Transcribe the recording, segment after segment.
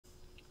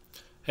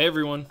Hey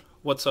everyone,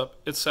 what's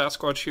up?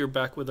 itsSasquatch here,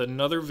 back with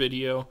another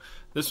video.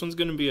 This one's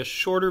going to be a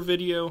shorter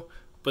video,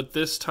 but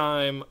this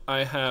time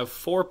I have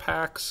 4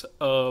 packs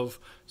of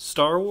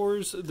Star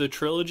Wars, the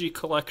Trilogy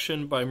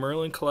collection by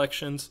Merlin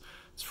Collections.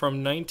 It's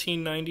from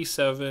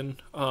 1997.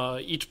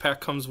 Each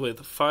pack comes with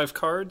 5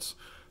 cards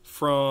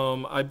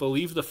from, I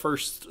believe, the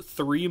first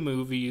 3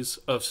 movies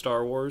of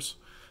Star Wars.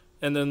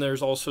 And then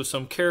there's also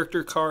some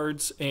character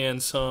cards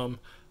and some,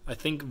 I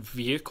think,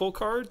 vehicle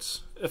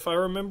cards, if I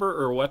remember,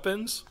 or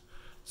weapons.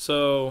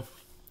 So,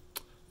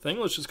 I think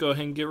let's just go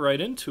ahead and get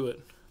right into it.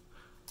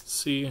 Let's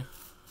see,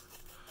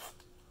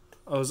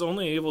 I was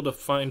only able to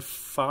find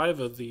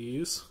 5 of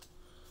these,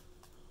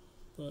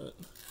 but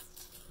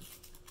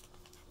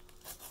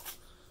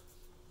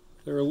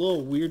they're a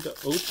little weird to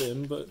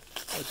open, but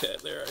okay,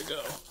 there I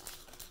go.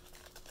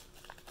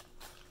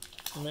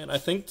 Man, I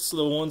think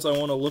the ones I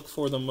want to look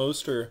for the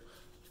most are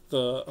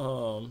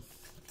the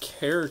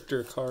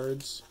character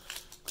cards,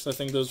 because I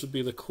think those would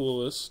be the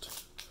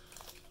coolest.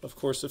 Of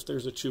course, if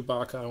there's a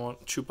Chewbacca, I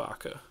want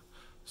Chewbacca.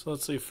 So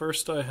let's see,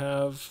 first I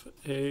have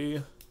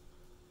a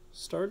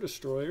Star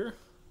Destroyer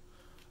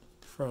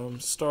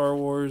from Star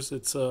Wars.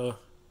 It's a,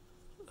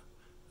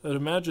 I'd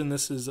imagine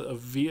this is a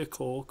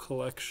vehicle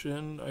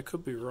collection. I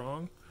could be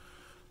wrong.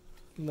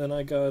 And then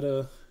I got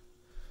a,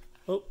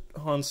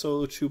 Han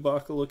Solo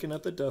Chewbacca looking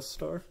at the Death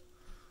Star.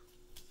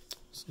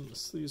 So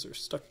these are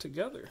stuck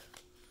together.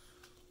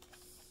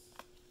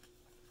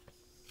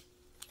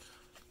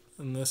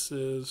 And this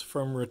is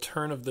from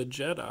Return of the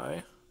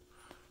Jedi.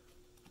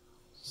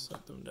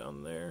 Set them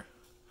down there.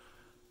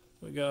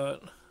 We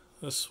got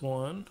this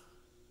one.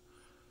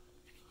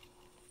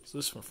 Is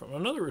this one from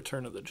another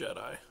Return of the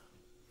Jedi?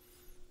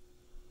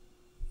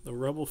 The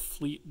Rebel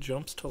fleet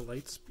jumps to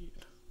light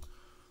speed.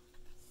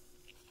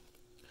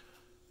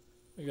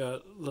 We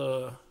got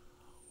the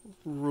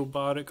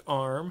robotic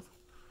arm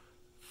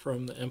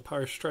from The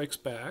Empire Strikes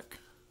Back.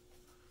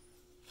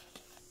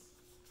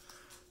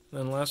 And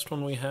then last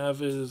one we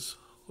have is,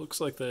 looks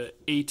like the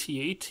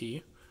AT-AT.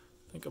 I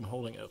think I'm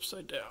holding it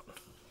upside down.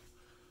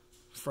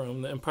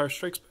 From The Empire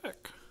Strikes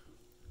Back.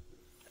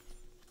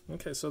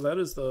 Okay, so that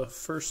is the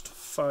first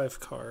 5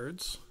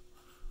 cards.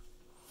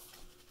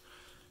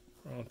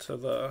 On to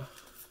the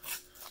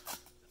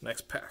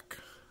next pack.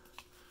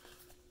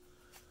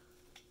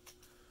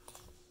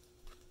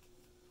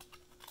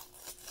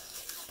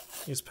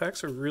 These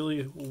packs are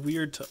really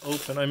weird to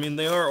open. I mean,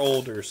 they are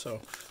older,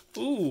 so...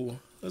 Ooh,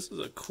 this is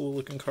a cool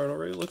looking card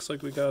already. It looks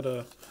like we got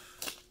a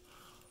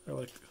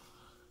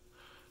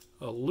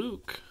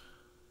Luke.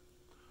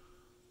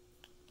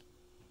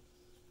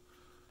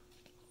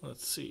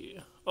 Let's see.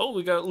 Oh,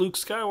 we got Luke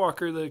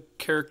Skywalker, the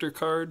character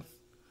card.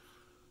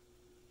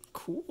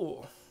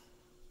 Cool.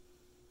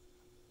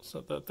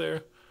 Set that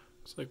there.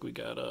 Looks like we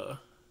got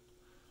a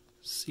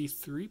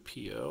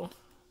C-3PO.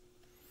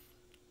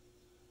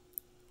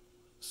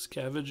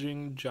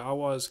 Scavenging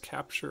Jawa's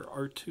Capture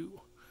R2.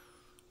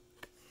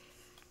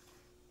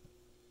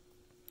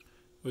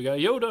 We got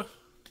Yoda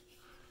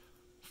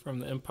from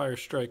The Empire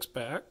Strikes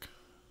Back.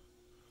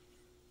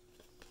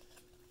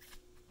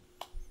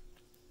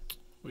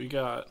 We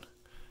got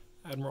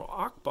Admiral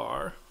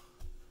Akbar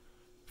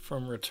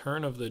from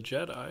Return of the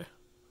Jedi.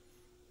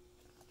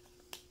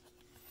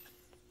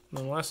 And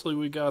then lastly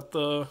we got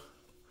the,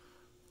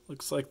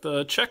 looks like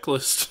the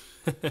checklist.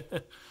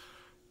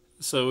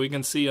 So we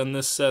can see on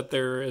this set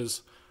there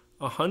is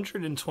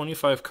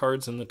 125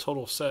 cards in the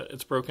total set.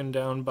 It's broken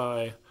down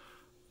by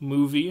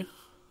movie.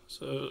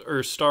 So,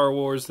 or Star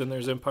Wars, then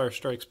there's Empire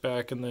Strikes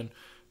Back, and then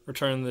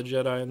Return of the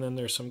Jedi, and then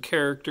there's some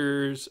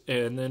characters,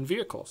 and then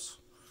vehicles.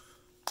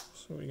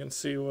 So we can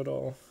see what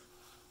all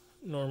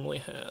normally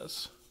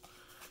has.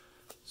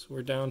 So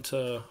we're down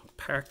to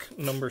pack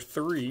number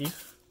 3.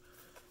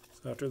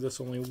 So after this,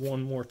 only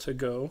one more to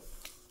go.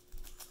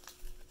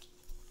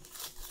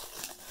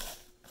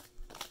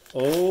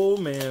 Oh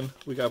man,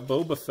 we got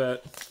Boba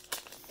Fett.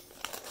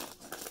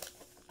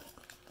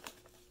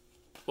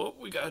 Oh,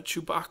 we got a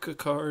Chewbacca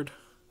card.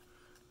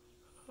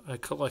 I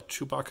collect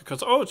Chewbacca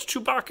cards. Oh, it's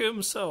Chewbacca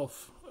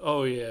himself.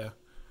 Oh, yeah.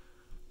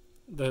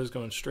 That is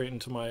going straight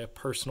into my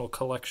personal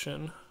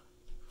collection,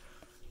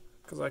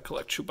 because I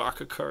collect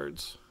Chewbacca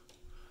cards.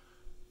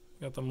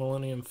 Got the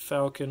Millennium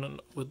Falcon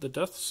with the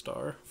Death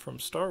Star from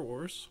Star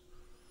Wars.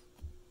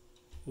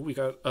 Ooh, we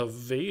got a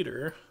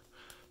Vader.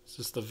 Is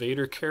this the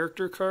Vader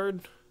character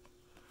card?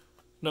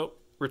 Nope.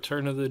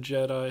 Return of the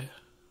Jedi.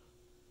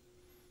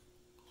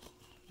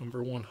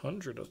 Number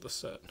 100 of the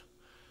set.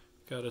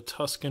 Got a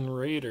Tusken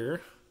Raider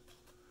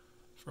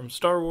from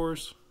Star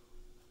Wars.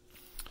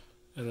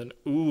 And then,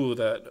 ooh,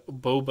 that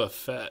Boba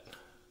Fett.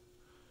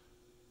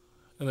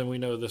 And then we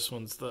know this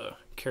one's the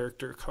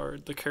character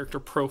card, the character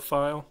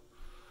profile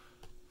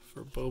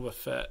for Boba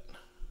Fett.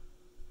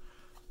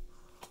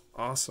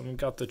 Awesome.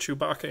 Got the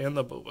Chewbacca and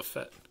the Boba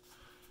Fett.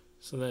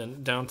 So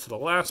then down to the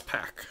last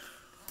pack.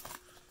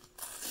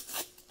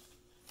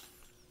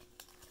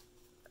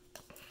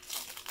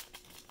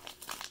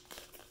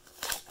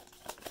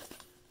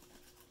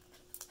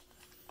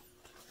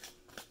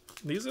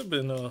 These have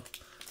been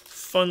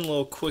fun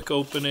little quick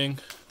opening.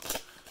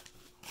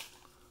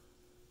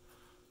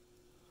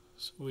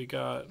 So we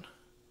got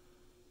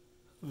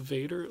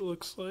Vader, it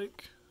looks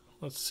like.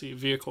 Let's see,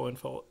 vehicle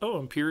info. Oh,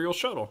 Imperial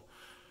Shuttle.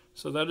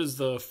 So that is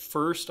the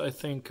first, I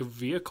think,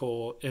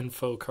 vehicle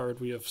info card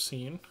we have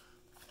seen.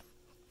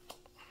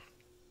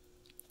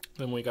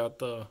 Then we got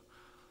the,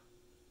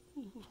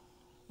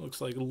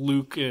 looks like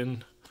Luke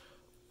and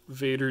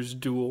Vader's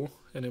duel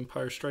in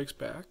Empire Strikes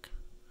Back.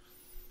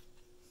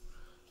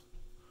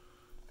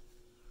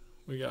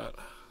 We got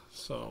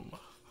some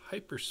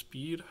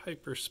hyperspeed,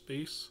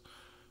 hyperspace,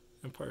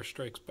 Empire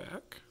Strikes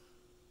Back.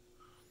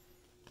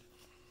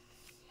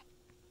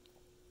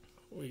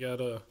 We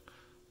got a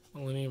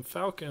Millennium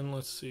Falcon.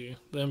 Let's see.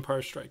 The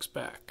Empire Strikes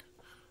Back.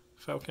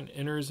 Falcon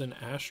enters an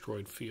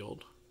asteroid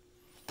field.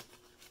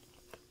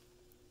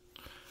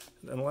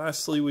 And then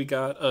lastly, we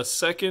got a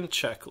second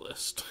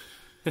checklist.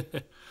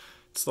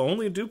 It's the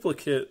only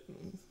duplicate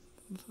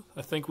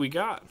I think we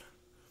got.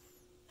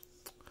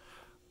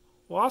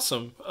 Well,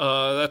 awesome.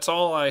 That's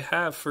all I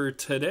have for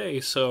today.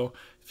 So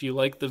if you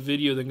like the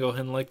video, then go ahead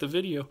and like the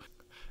video.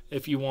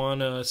 If you want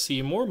to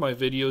see more of my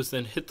videos,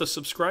 then hit the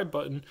subscribe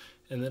button,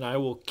 and then I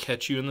will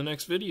catch you in the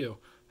next video.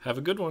 Have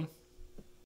a good one.